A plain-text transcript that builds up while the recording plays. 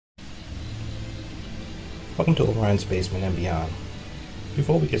Welcome to Orion's Basement and Beyond.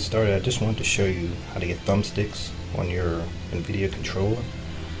 Before we get started, I just wanted to show you how to get thumbsticks on your Nvidia controller.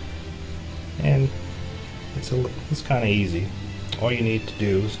 And it's kind of easy. All you need to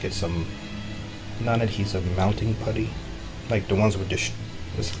do is get some non-adhesive mounting putty, like the ones with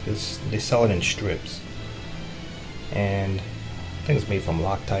they sell it in strips. And I think it's made from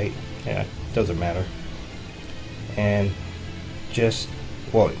Loctite. Yeah, it doesn't matter. And just,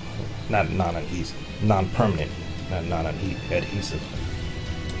 well, not non-adhesive, non-permanent, not non-adhesive.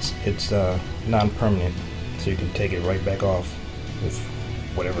 It's non-permanent, so you can take it right back off with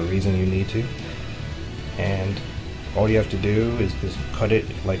whatever reason you need to. And all you have to do is cut it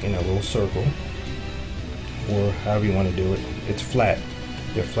like in a little circle, or however you want to do it. It's flat.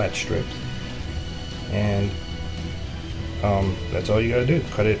 They're flat strips, and that's all you gotta do.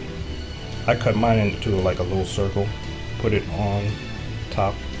 Cut it. I cut mine into like a little circle, put it on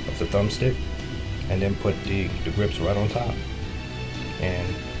top of the thumbstick, and then put the grips right on top,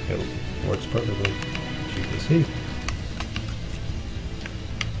 and it works perfectly, as you can see.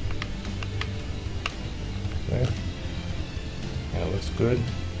 There. And it looks good.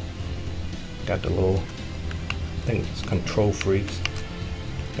 Got the little, I think it's control freaks.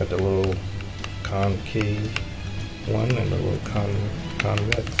 Got the little concave one and the little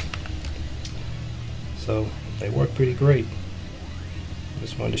convex. So they work pretty great.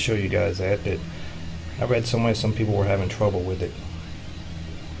 Just wanted to show you guys that I read somewhere some people were having trouble with it.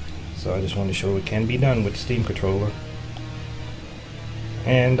 So I just wanted to show it can be done with the Steam controller.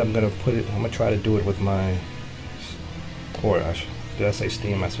 And I'm gonna try to do it with my, did I say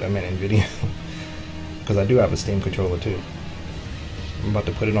Steam? I meant Nvidia. Because I do have a Steam controller too. I'm about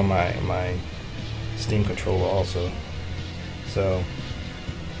to put it on my Steam controller also. So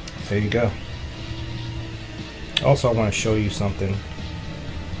there you go. Also, I want to show you something,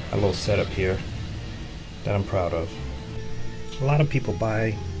 a little setup here that I'm proud of. A lot of people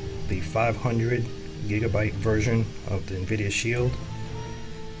buy the 500 gigabyte version of the Nvidia Shield,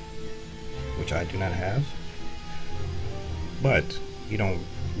 which I do not have. But you don't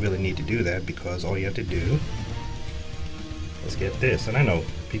really need to do that, because all you have to do is get this. And I know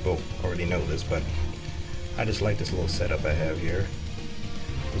people already know this, but I just like this little setup I have here.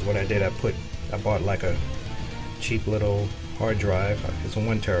 Because what I did, I bought like a cheap little hard drive. It's a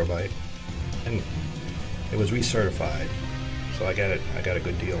 1 terabyte, and it was recertified, so I got a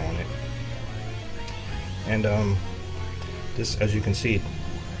good deal on it. And this, as you can see,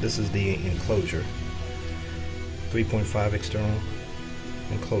 this is the enclosure, 3.5 external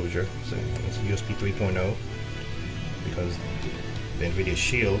enclosure. So it's USB 3.0, because the Nvidia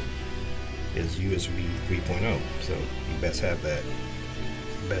Shield is USB 3.0, so you best have that.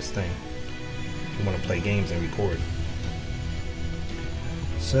 It's the best thing. You want to play games and record.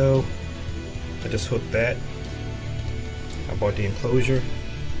 So I just hooked that. I bought the enclosure.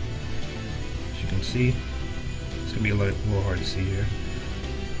 As you can see, it's gonna be a little hard to see here.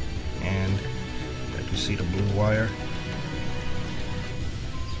 And you can see the blue wire.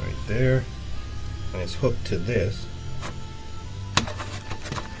 It's right there, and it's hooked to this.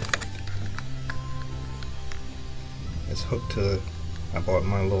 It's hooked to, I bought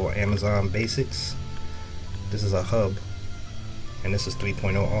my little Amazon Basics. This is a hub, and this is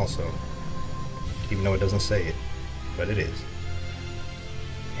 3.0 also, even though it doesn't say it, but it is.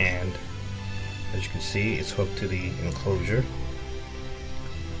 And as you can see, it's hooked to the enclosure,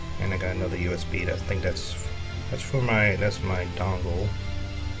 and I got another USB. I think that's my dongle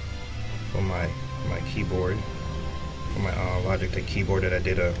for my keyboard, for my Logitech keyboard that I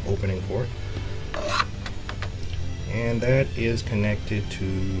did a opening for. And that is connected to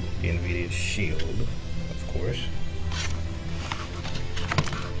the Nvidia Shield, of course.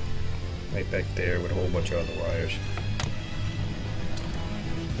 Right back there with a whole bunch of other wires.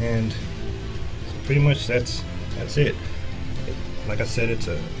 And pretty much that's it. Like I said, it's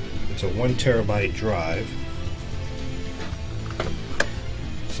a 1 terabyte drive.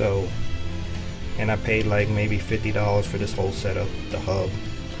 So, and I paid like maybe $50 for this whole setup, the hub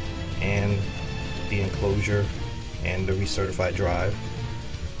and the enclosure and the recertified drive.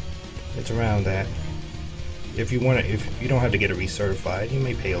 It's around that. If you don't have to get it recertified, you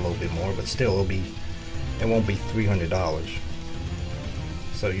may pay a little bit more, but still it won't be $300.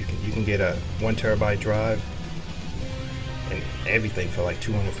 So you can get a 1 terabyte drive and everything for like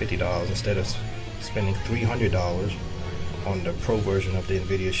 $250 instead of spending $300 on the Pro version of the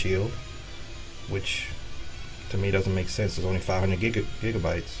Nvidia Shield, which to me doesn't make sense. It's only 500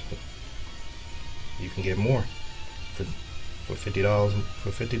 gigabytes. You can get more for $50. For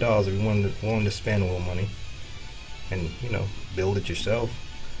 $50, if you're willing to spend a little money and build it yourself,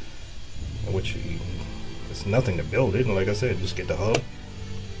 which it's nothing to build it. And like I said, just get the hub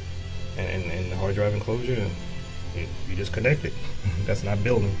and the hard drive enclosure, and you just connect it. That's not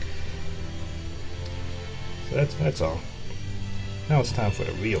building. So that's all. Now it's time for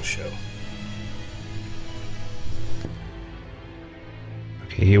the real show.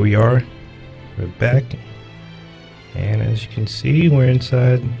 Okay, here we are. We're back, and as you can see, we're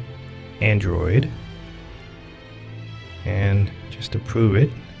inside Android. And just to prove it,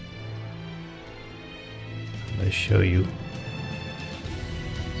 let's show you.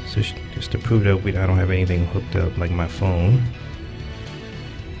 So just to prove that I don't have anything hooked up like my phone.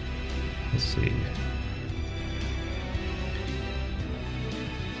 Let's see.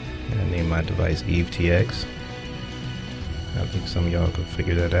 I name my device EveTX. I think some of y'all could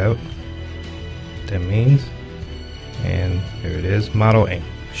figure that out. What that means. And there it is. Model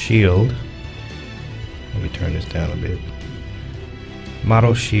Shield. Let me turn this down a bit.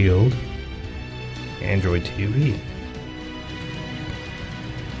 Model Shield Android TV.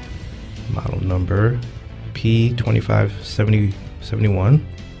 Model number P2571.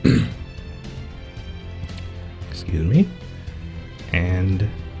 Excuse me. And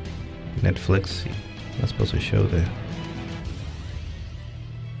Netflix. I'm not supposed to show that.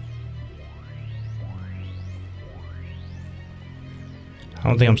 I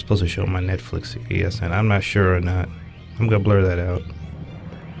don't think I'm supposed to show my Netflix ESN. I'm not sure or not. I'm gonna blur that out.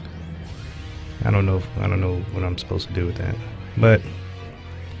 I don't know what I'm supposed to do with that. But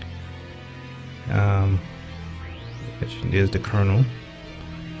there's the kernel,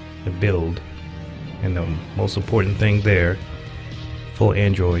 the build, and the most important thing there, full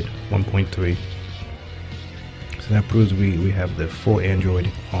Android 1.3. So that proves we have the full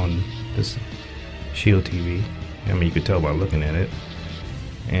Android on this Shield TV. I mean, you could tell by looking at it.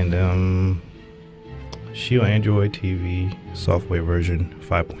 And Shield Android TV software version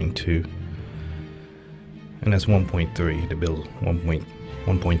 5.2, and that's 1.3. The build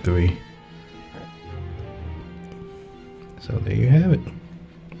 1.3. So there you have it.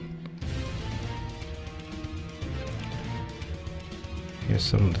 Here's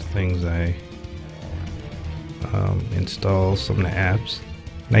some of the things I install, some of the apps.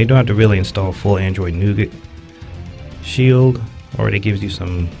 Now you don't have to really install full Android Nougat. Shield already gives you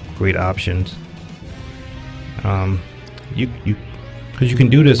some great options. Because you can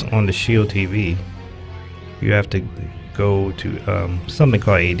do this on the Shield TV, you have to go to something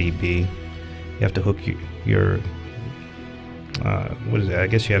called ADB. You have to hook your what is it? I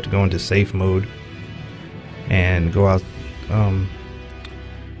guess you have to go into safe mode and go out,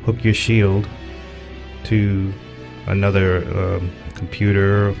 hook your Shield to another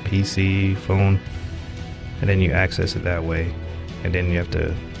computer, PC, phone, and then you access it that way. And then you have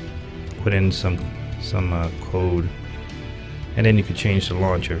to put in some code, and then you can change the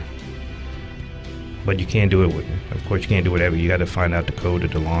launcher. But you can't do it with, of course, you can't do whatever. You got to find out the code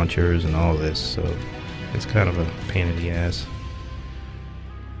of the launchers and all this. So it's kind of a pain in the ass.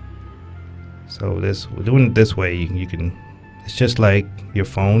 So doing it this way, you can. It's just like your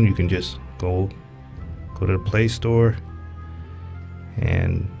phone. You can just go to the Play Store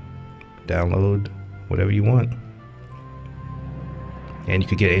and download whatever you want. And you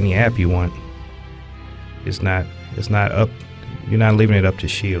could get any app you want. It's not up. You're not leaving it up to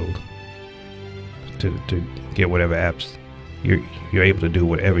Shield to get whatever apps. You're able to do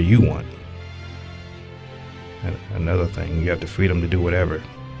whatever you want. And another thing, you have the freedom to do whatever.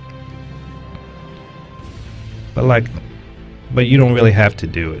 But you don't really have to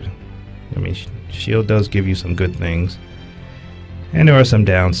do it. I mean, Shield does give you some good things, and there are some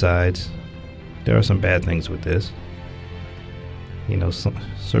downsides. There are some bad things with this. You know,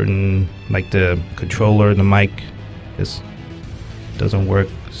 certain, like the controller, the mic, this doesn't work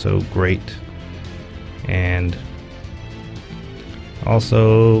so great. And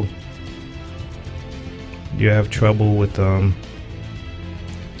also you have trouble with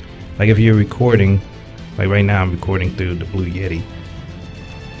like if you're recording, like right now I'm recording through the Blue Yeti.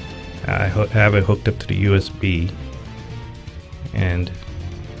 I have it hooked up to the USB, and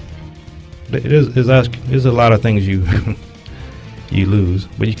there's a lot of things you you lose,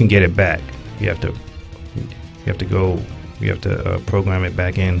 but you can get it back. You have to program it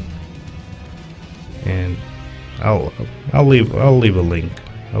back in, and I'll leave a link.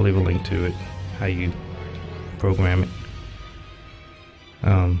 I'll leave a link to it, how you program it.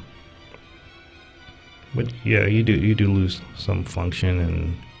 But yeah, you do lose some function.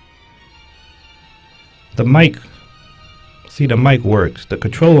 And the mic, see, the mic works. The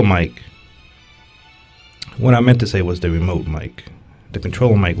controller mic, what I meant to say was the remote mic. The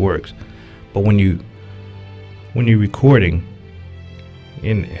controller mic works, but when you're recording,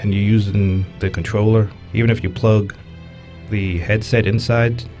 and you're using the controller, even if you plug the headset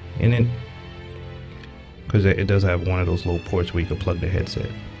inside in it, because it does have one of those little ports where you can plug the headset.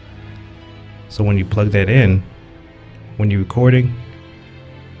 So when you plug that in, when you're recording,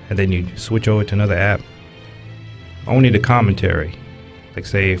 and then you switch over to another app, only the commentary, like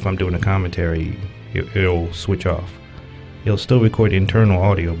say if I'm doing a commentary, it'll switch off. It'll still record the internal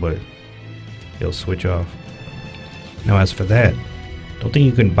audio, but it'll switch off. Now as for that, don't think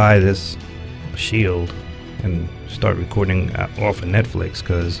you can buy this Shield and start recording off of Netflix,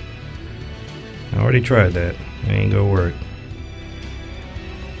 because I already tried that. It ain't gonna work.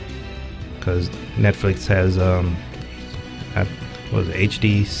 Because Netflix has what was it,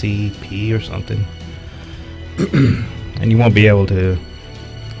 HDCP or something, and you won't be able to.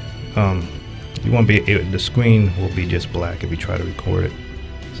 You won't be. The screen will be just black if you try to record it.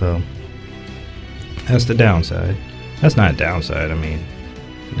 So that's the downside. That's not a downside. I mean,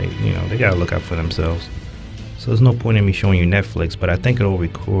 they gotta look out for themselves. So there's no point in me showing you Netflix, but I think it'll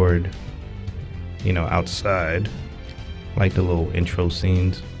record, outside, like the little intro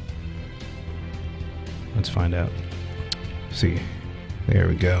scenes. Let's find out. See, there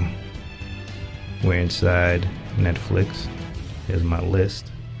we go. We're inside Netflix. Here's my list.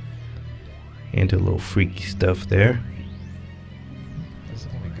 Into a little freaky stuff there. This is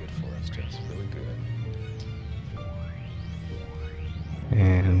only good for us, just really good.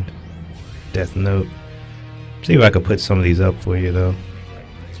 And Death Note. See if I could put some of these up for you though.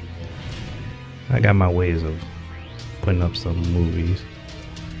 I got my ways of putting up some movies.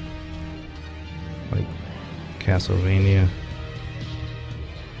 Like Castlevania.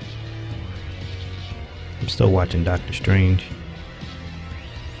 I'm still watching Doctor Strange.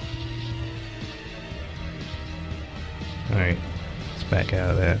 Alright, let's back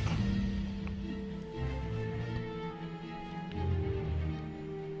out of that.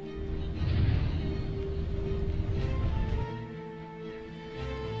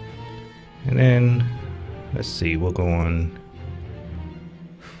 And then, let's see, we'll go on.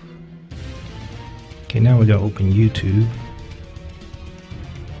 Okay, now we're gonna open YouTube.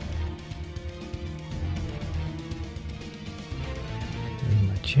 There's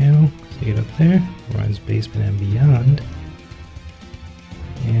my channel, see it up there, Ryan's Basement and Beyond.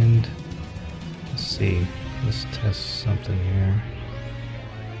 And let's see, let's test something here.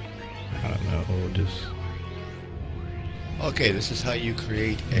 I don't know, we'll just... Okay, this is how you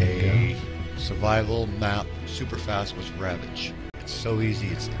create a survival map super fast with Ravage. It's so easy,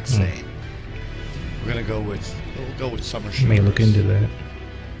 it's insane. We're gonna we'll go with Summer Shooters. May look into that.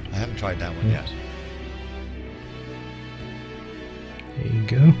 I haven't tried that one yet. There you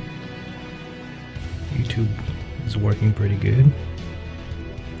go. YouTube is working pretty good.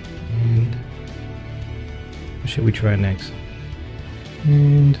 And what should we try next?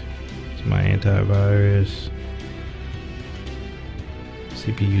 And it's my antivirus.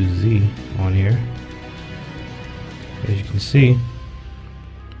 CPU Z on here. As you can see,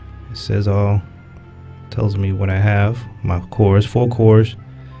 it says tells me what I have. My cores, 4 cores.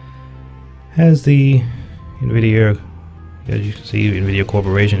 Has the Nvidia, as you can see, Nvidia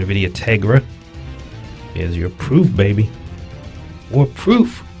Corporation, Nvidia Tegra. Is your proof, baby. Or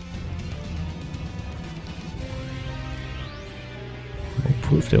proof. More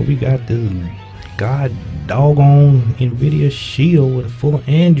proof that we got this god doggone Nvidia Shield with a full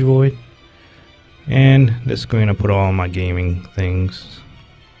Android. And this screen I put all my gaming things.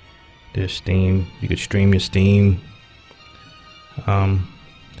 There's Steam. You could stream your Steam.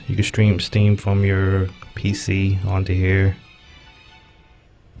 You could stream Steam from your PC onto here.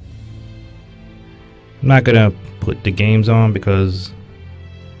 I'm not gonna put the games on because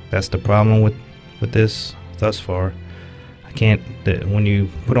that's the problem with this thus far. I can't. When you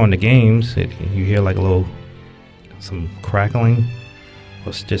put on the games, you hear like some crackling. Well,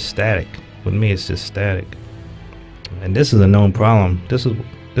 it's just static. With me, it's just static. And this is a known problem. This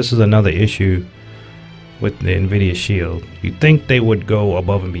is another issue with the Nvidia Shield. You'd think they would go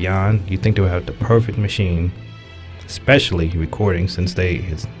above and beyond. You'd think they would have the perfect machine, especially recording, since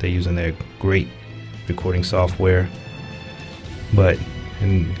they're using their great recording software. But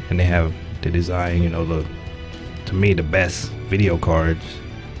and they have the design, to me, the best video cards,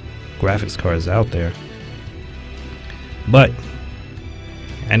 graphics cards out there. But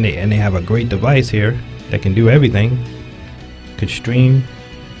and they have a great device here that can do everything. Could stream,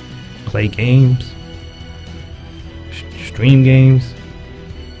 play games, stream games,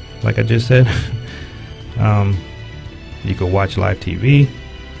 like I just said. You could watch live TV,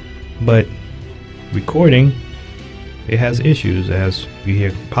 but recording, it has issues, as you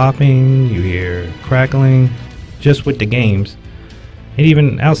hear popping, you hear crackling, just with the games. And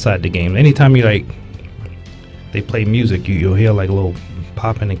even outside the game, anytime you like they play music, you'll hear like a little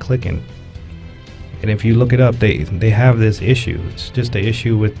popping and clicking. And if you look it up, they have this issue. It's just an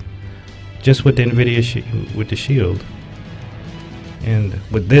issue with the Nvidia with the Shield. And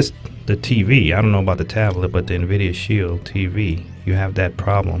with this, the TV, I don't know about the tablet, but the Nvidia Shield TV, you have that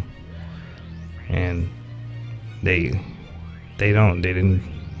problem. And they didn't,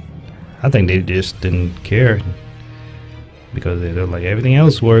 I think they just didn't care, because they're like, everything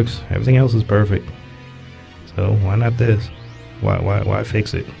else works, everything else is perfect, so why not this? Why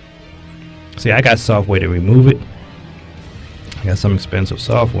fix it? See, I got software to remove it. I got some expensive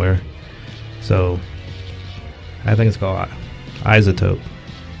software, so I think it's called Isotope.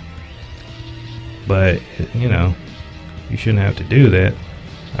 But you know, you shouldn't have to do that.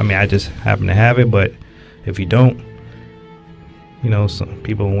 I mean, I just happen to have it, but if you don't, you know, some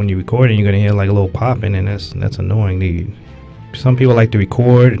people, when you're recording, you're gonna hear like a little popping, and that's annoying. Some people like to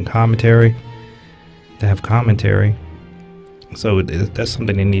record and commentary, to have commentary, so that's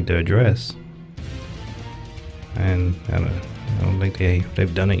something they need to address. And I don't think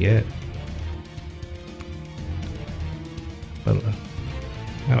they've done it yet. But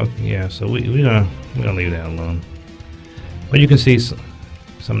yeah, so we're gonna leave that alone. But you can see some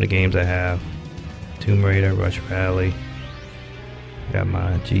of the games I have: Tomb Raider, Rush Rally. Got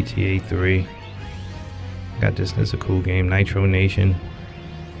my GTA 3. Got this. This is a cool game. Nitro Nation.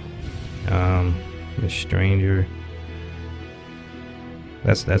 The Stranger.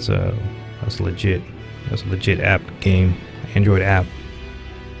 That's a legit. That's a legit app game. Android app.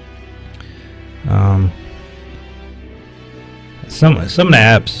 Some of the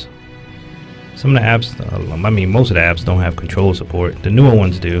apps. I mean, most of the apps don't have control support. The newer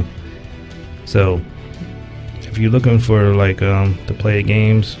ones do. So if you're looking for like to play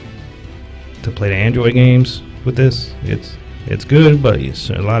games, to play the Android games with this, it's good, but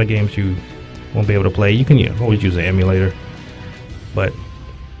a lot of games you won't be able to play. You can always use an emulator, but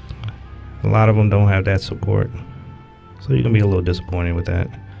a lot of them don't have that support, so you can be a little disappointed with that.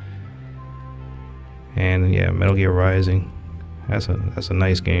 And yeah, Metal Gear Rising, that's a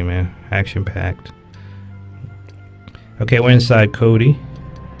nice game, man. Action packed. Okay, we're inside Kodi,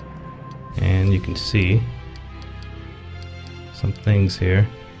 and you can see some things here.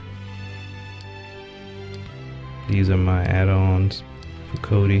 These are my add-ons for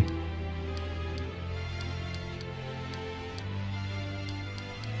Kodi.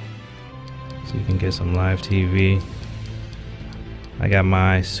 So you can get some live TV. I got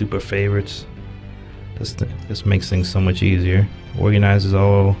my super favorites. This makes things so much easier. Organizes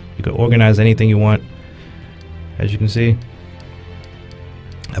all. You can organize anything you want. As you can see,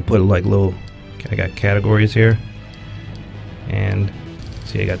 I put like I got categories here. And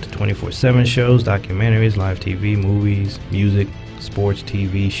see, I got the 24/7 shows, documentaries, live TV, movies, music, sports,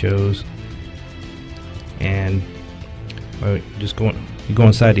 TV shows. And you go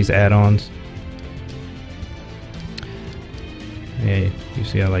inside these add-ons. Yeah, you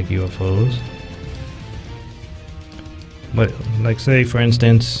see I like UFOs. But like, say for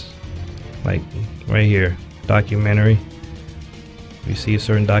instance, like right here, documentary. If you see a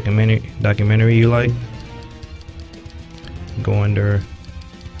certain documentary you like, go under,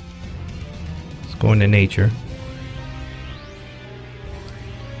 let's go into nature.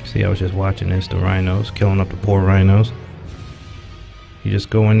 See, I was just watching this, the rhinos, killing up the poor rhinos. You just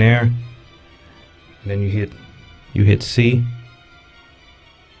go in there, and then you hit C,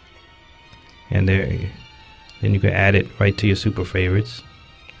 and then you can add it right to your super favorites.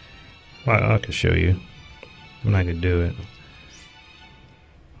 Well, I can show you. I'm not gonna do it.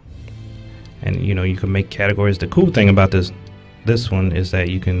 And you know, you can make categories. The cool thing about this one is that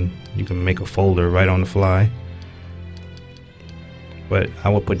you can make a folder right on the fly. But I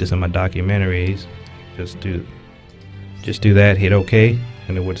will put this in my documentaries. Just do that, hit OK,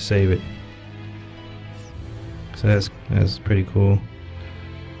 and it would save it. So that's pretty cool.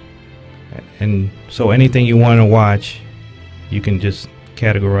 And so anything you want to watch, you can just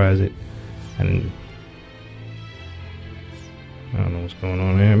categorize it. And I don't know what's going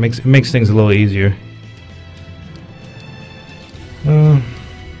on here. It makes things a little easier.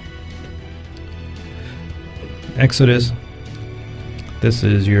 Exodus. This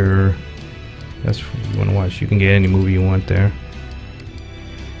is that's what you want to watch. You can get any movie you want there.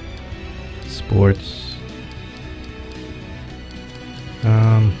 Sports.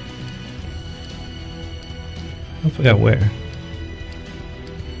 I forgot where.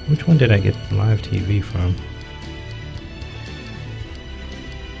 Which one did I get live TV from?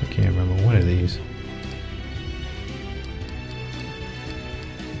 I can't remember. One of these.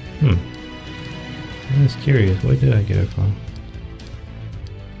 I was curious. Where did I get it from?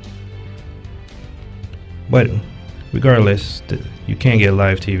 But regardless, you can get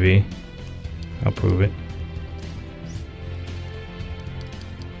live TV. I'll prove it.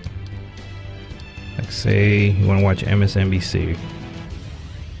 Like say you want to watch MSNBC,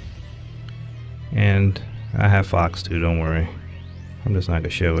 and I have Fox too, don't worry. I'm just not gonna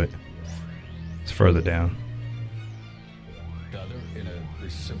show it. It's further down.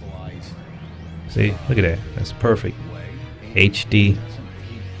 See, look at that. That's perfect. HD.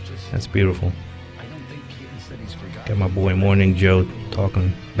 That's beautiful. Got my boy Morning Joe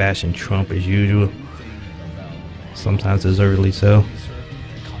talking, bashing Trump as usual. Sometimes deservedly so.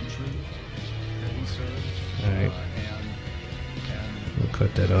 Alright. We'll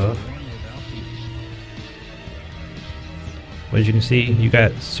cut that off. But as you can see, you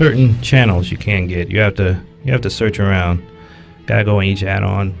got certain channels you can get. You have to search around. Gotta go in each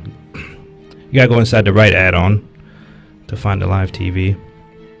add-on. You gotta go inside the right add-on to find the live TV.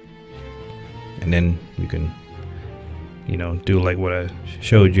 And then you can, you know, do like what I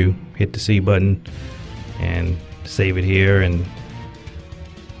showed you. Hit the C button and save it here, and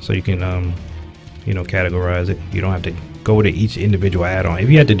so you can you know, categorize it. You don't have to go to each individual add-on. If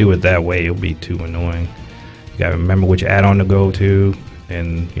you had to do it that way, it'll be too annoying. You gotta remember which add-on to go to,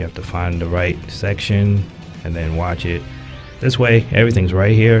 and you have to find the right section and then watch it. This way everything's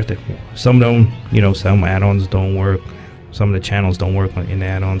right here. Some of them, you know, some add-ons don't work, some of the channels don't work in the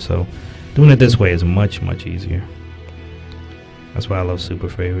add-on, so doing it this way is much easier. That's why I love super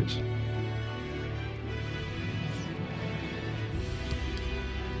favorites.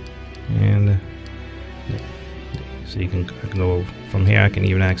 And so I can go from here. I can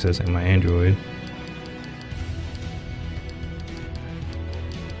even access it in my Android.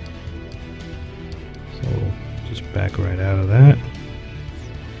 So just back right out of that.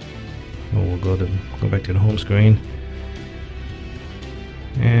 And we'll go back to the home screen.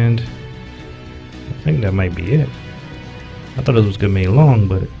 And I think that might be it. I thought it was gonna be long,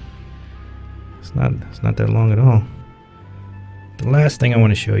 but it's not that long at all. The last thing I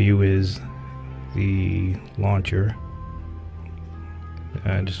want to show you is the launcher.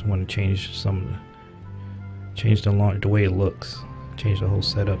 I just want to change the way it looks, change the whole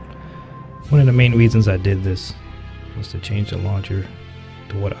setup. One of the main reasons I did this was to change the launcher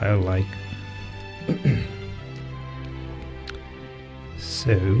to what I like.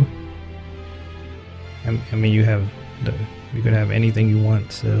 So, I mean, you can have anything you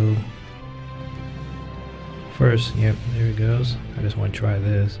want. So first, yep, there it goes. I just want to try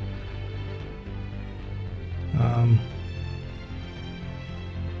this.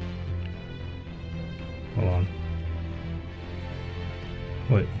 Hold on.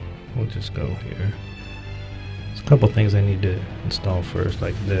 Wait, we'll just go here. There's a couple things I need to install first,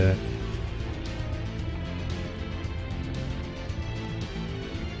 like that.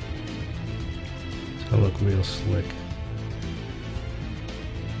 It's gonna look real slick.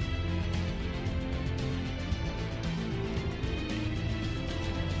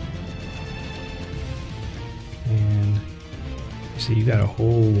 And you see, you got a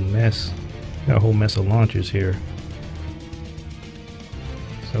whole mess. You got a whole mess of launchers here.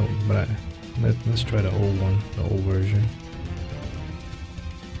 So, but let's try the old one, the old version.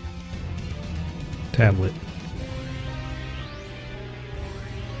 Tablet.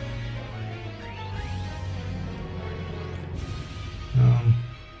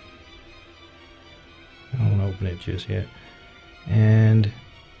 I don't want to open it just yet. And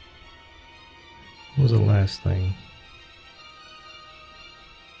what was the last thing?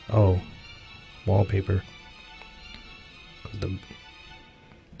 Oh, wallpaper.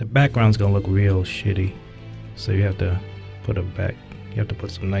 The background's gonna look real shitty, so you have to put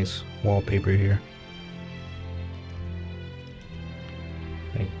some nice wallpaper here.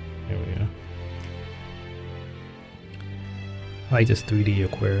 There we go. I like this 3D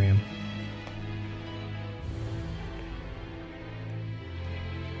aquarium.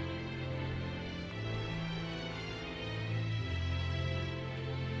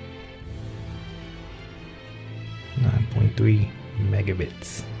 .3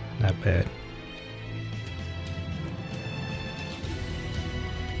 megabits, not bad.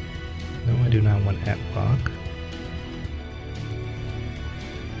 No, I do not want app lock.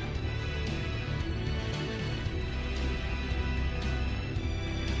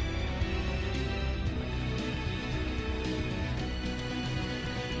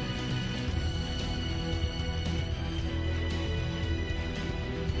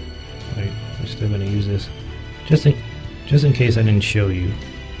 Right, we're still going to use this. Just in case I didn't show you,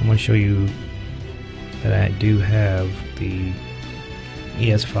 I'm going to show you that I do have the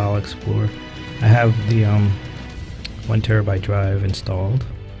ES File Explorer. I have the 1 terabyte drive installed.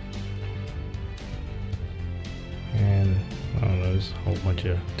 and I don't know, there's a whole bunch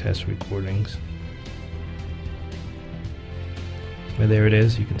of test recordings. But there it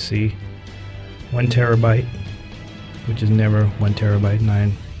is, you can see 1 terabyte, which is never 1 terabyte,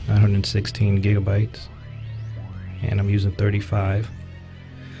 916 gigabytes, and I'm using 35.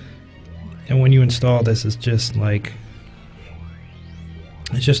 And when you install this, it's just like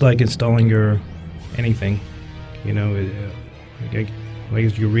installing your anything, you know,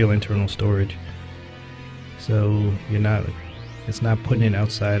 it's your real internal storage. So it's not putting it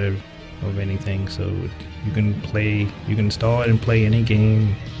outside of anything. So you can install it and play any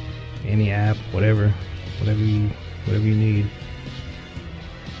game, any app, whatever you need.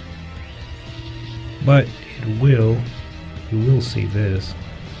 But you will see this.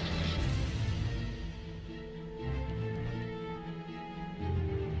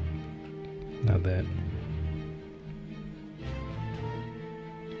 Not that.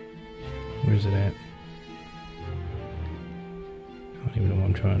 Where's it at? I don't even know what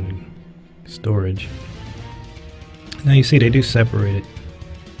I'm trying to. Storage. Now you see they do separate it.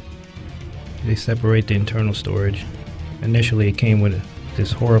 They separate the internal storage. Initially it came with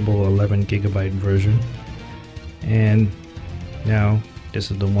this horrible 11 gigabyte version, and now this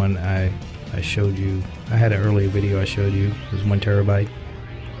is the one I showed you. I had an earlier video I showed you. It was 1 terabyte.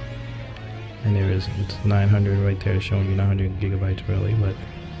 And it's 900 right there, showing you 900 gigabytes really, but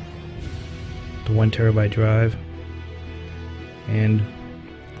the 1 terabyte drive, and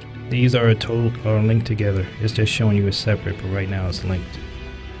these are linked together. It's just showing you it's separate, but right now it's linked.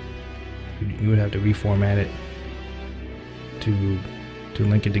 You would have to reformat it to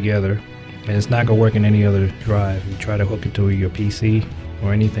link it together, and it's not gonna work in any other drive. You try to hook it to your PC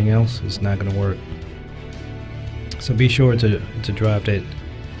or anything else, it's not gonna work. So be sure it's a drive that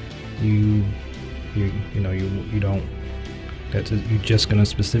you're just gonna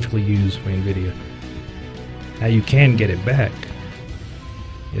specifically use for Nvidia. Now you can get it back.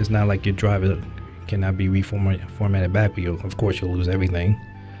 It's not like your drive cannot be reformatted back, but of course you'll lose everything.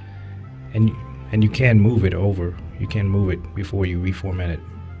 And you can move it over. You can move it before you reformat it.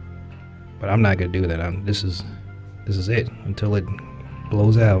 But I'm not gonna do that. This is it until it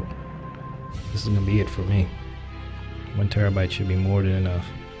blows out. This is gonna be it for me. 1 terabyte should be more than enough.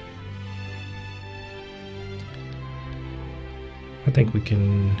 I think we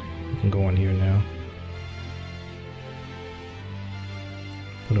can go on here now.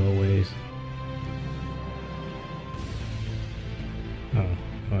 Put it always. Oh,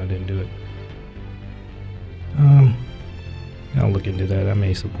 I didn't do it. I'll look into that. I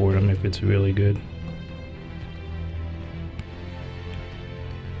may support them if it's really good.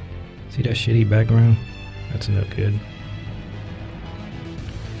 See that shitty background? That's not good.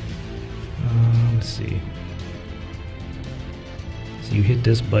 Let's see. So you hit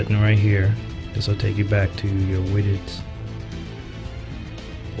this button right here. This will take you back to your widgets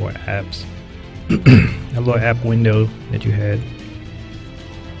or apps. A little app window that you had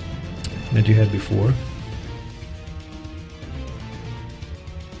before.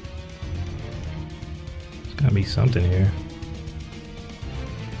 There's gotta be something here.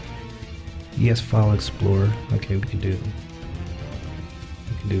 ES File Explorer. Okay, we can do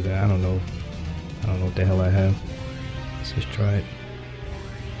that. I don't know what the hell I have. Let's just try it.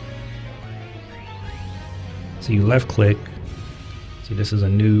 So you left click. See, this is a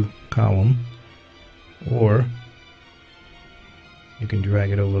new column, or you can drag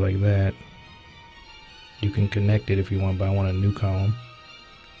it over like that. You can connect it if you want, but I want a new column,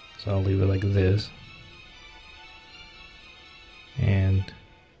 so I'll leave it like this and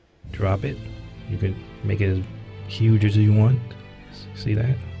drop it. You can make it as huge as you want. See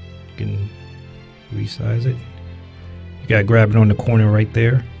that? You can resize it. You gotta grab it on the corner right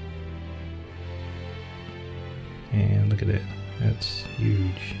there. And look at that. That's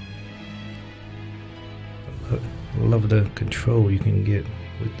huge. I love the control you can get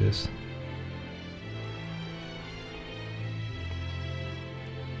with this.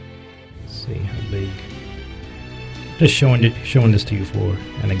 Let's see how big. Just showing this to you for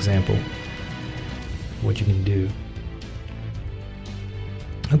an example of what you can do.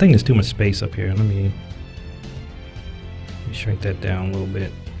 I think there's too much space up here. Let me shrink that down a little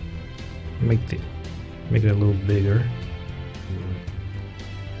bit. Make it a little bigger.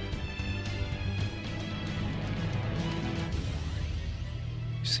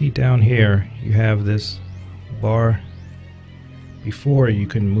 See down here, you have this bar. Before you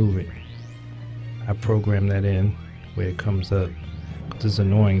couldn't move it. I programmed that in where it comes up. It's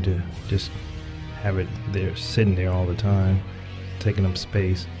annoying to just have it there, sitting there all the time, taking up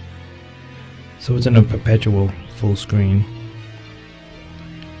space. So it's in a perpetual full screen.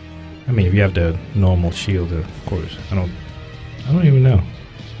 I mean, if you have the normal shield, of course. I don't even know.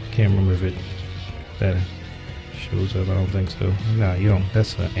 Can't remember if that shows up. I don't think so. No, you don't.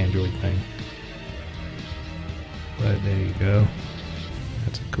 That's an Android thing. But there you go.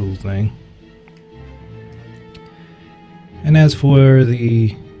 That's a cool thing. And as for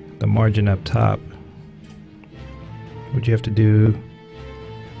the margin up top, what you have to do,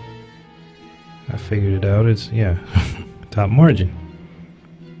 I figured it out. It's top margin.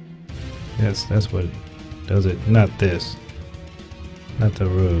 That's what does it. Not this, not the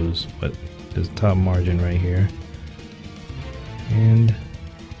rows, but this top margin right here. And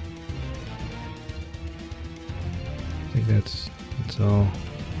I think that's all.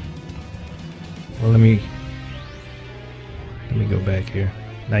 Well, let me go back here.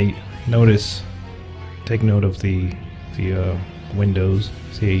 Now you notice, take note of the windows.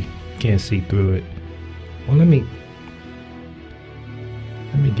 See, you can't see through it. Well, let me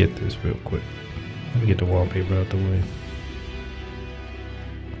get this real quick. Let me get the wallpaper out the way.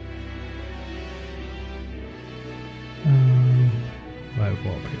 Live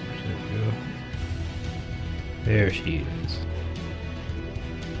wallpapers. There we go. There she is.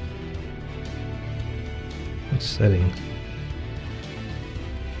 What settings?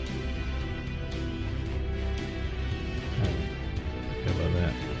 How about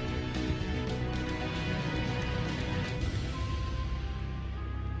that?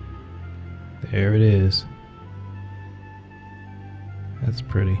 There it is. That's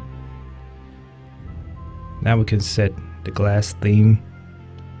pretty. Now we can set the glass theme.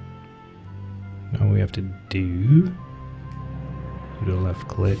 All we have to do the left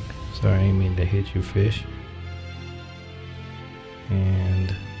click. Sorry, I didn't mean to hit you, fish.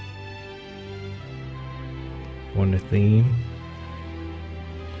 And on the theme.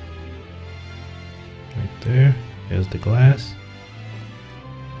 Right there. There's the glass.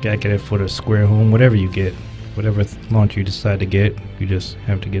 Gotta get it for the square home, whatever you get, whatever launch you decide to get, you just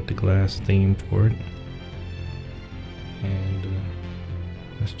have to get the glass theme for it. And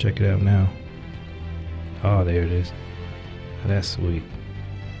let's check it out now. Oh, there it is. Oh, that's sweet.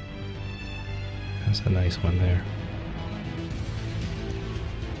 That's a nice one there.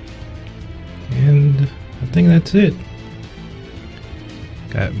 And I think that's it.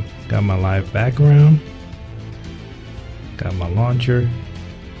 Got my live background, got my launcher,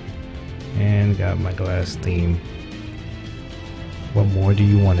 and got my glass theme. What more do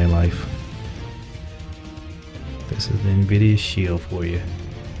you want in life? This is the Nvidia Shield for you,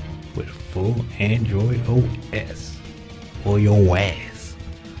 with full Android OS for your ass.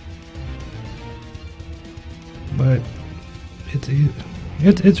 But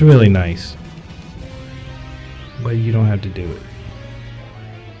it's really nice, but you don't have to do it.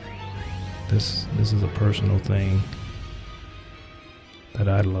 This is a personal thing that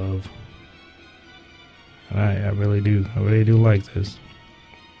I love. And I really do like this.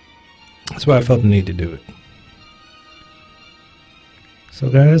 That's why I felt the need to do it. So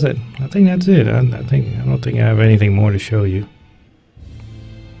guys, I think that's it. I don't think I have anything more to show you.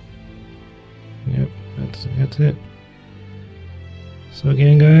 Yep, that's it. So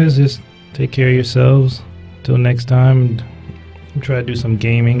again, guys, just take care of yourselves. Till next time, I'll try to do some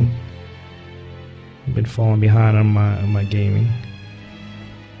gaming. I've been falling behind on my gaming.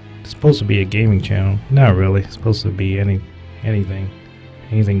 It's supposed to be a gaming channel. Not really. It's supposed to be anything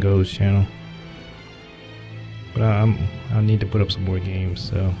goes channel. But I need to put up some more games.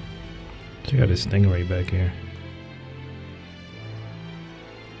 So check out this stingray back here.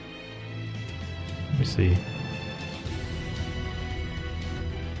 Let me see.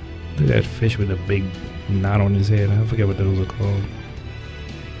 Look at that fish with a big knot on his head. I forget what those are called.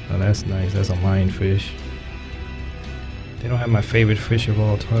 Oh, that's nice. That's a lionfish. They don't have my favorite fish of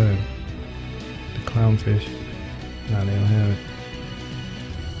all time, the clownfish. No, they don't have it.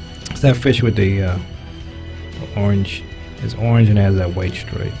 It's that fish with the orange. It's orange and it has that white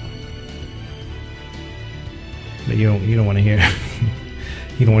stripe. But you don't want to hear.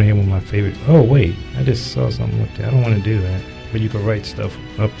 You don't want to hear one of my favorite. Oh wait, I just saw something up there. I don't want to do that. But you can write stuff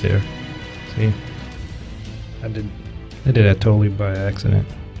up there. See, I did that totally by accident.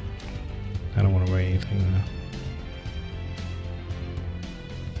 I don't want to write anything now.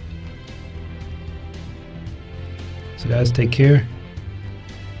 So guys, take care,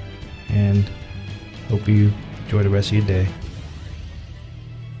 and hope you enjoy the rest of your day.